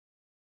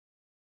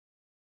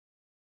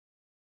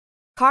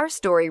Car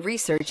Story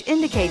research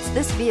indicates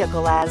this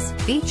vehicle as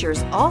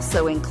features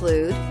also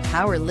include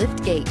power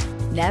liftgate,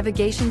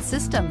 navigation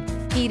system,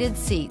 heated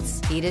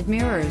seats, heated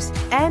mirrors,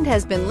 and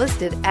has been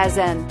listed as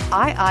an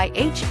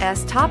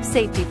IIHS top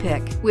safety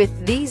pick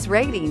with these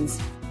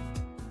ratings.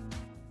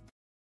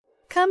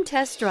 Come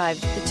test drive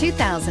the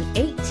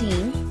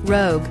 2018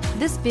 Rogue.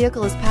 This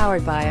vehicle is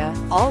powered by a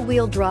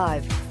all-wheel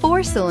drive,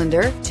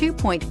 4-cylinder,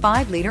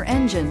 2.5-liter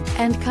engine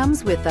and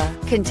comes with a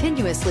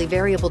continuously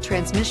variable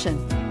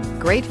transmission.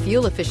 Great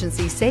fuel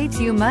efficiency saves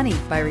you money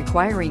by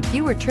requiring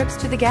fewer trips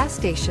to the gas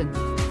station.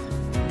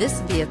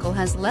 This vehicle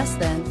has less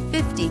than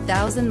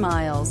 50,000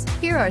 miles.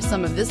 Here are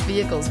some of this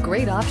vehicle's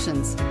great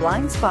options: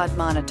 blind spot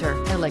monitor,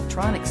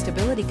 electronic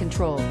stability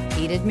control,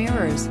 heated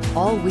mirrors,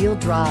 all-wheel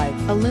drive,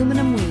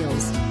 aluminum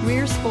wheels,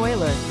 rear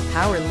spoiler,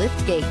 power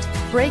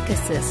liftgate, brake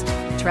assist,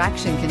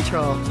 traction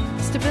control,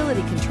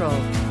 stability control.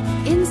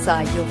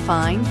 Inside you'll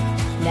find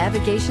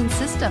navigation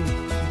system,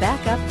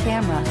 backup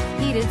camera,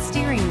 heated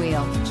steering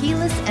wheel,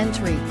 keyless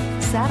entry,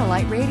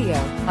 satellite radio,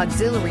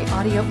 auxiliary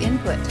audio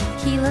input,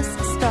 keyless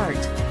start,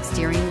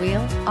 steering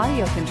wheel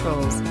audio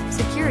controls,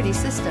 security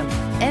system,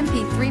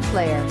 MP3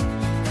 player.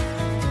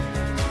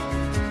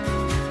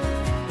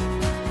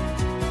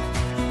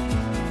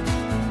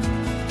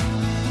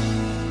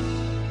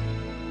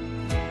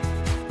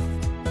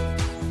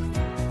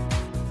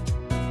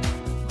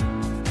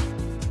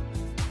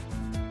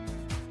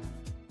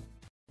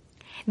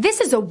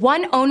 This is a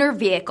one-owner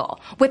vehicle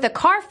with a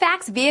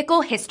CARFAX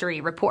Vehicle History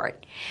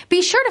Report.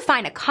 Be sure to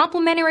find a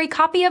complimentary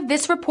copy of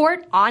this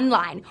report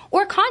online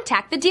or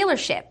contact the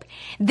dealership.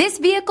 This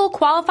vehicle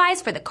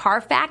qualifies for the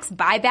CARFAX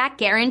Buyback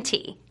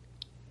Guarantee.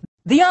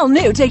 The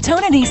all-new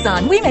Daytona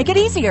Nissan. We make it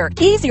easier.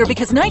 Easier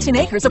because 19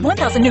 acres of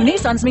 1,000 new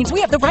Nissans means we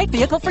have the right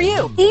vehicle for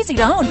you. Easy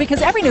to own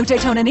because every new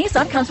Daytona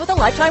Nissan comes with a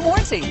lifetime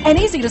warranty. And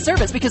easy to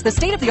service because the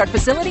state-of-the-art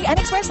facility and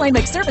express lane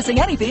makes servicing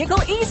any vehicle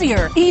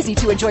easier. Easy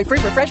to enjoy free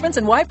refreshments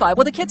and Wi-Fi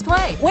while the kids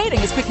play. Waiting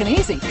is quick and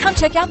easy. Come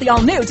check out the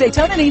all-new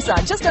Daytona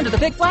Nissan just under the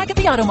big flag at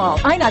the Automall.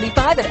 I-95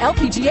 at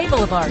LPGA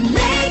Boulevard.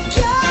 Make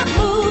your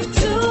move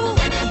to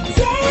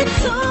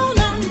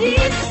Daytona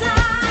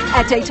Nissan.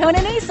 At Daytona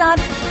Nissan,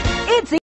 it's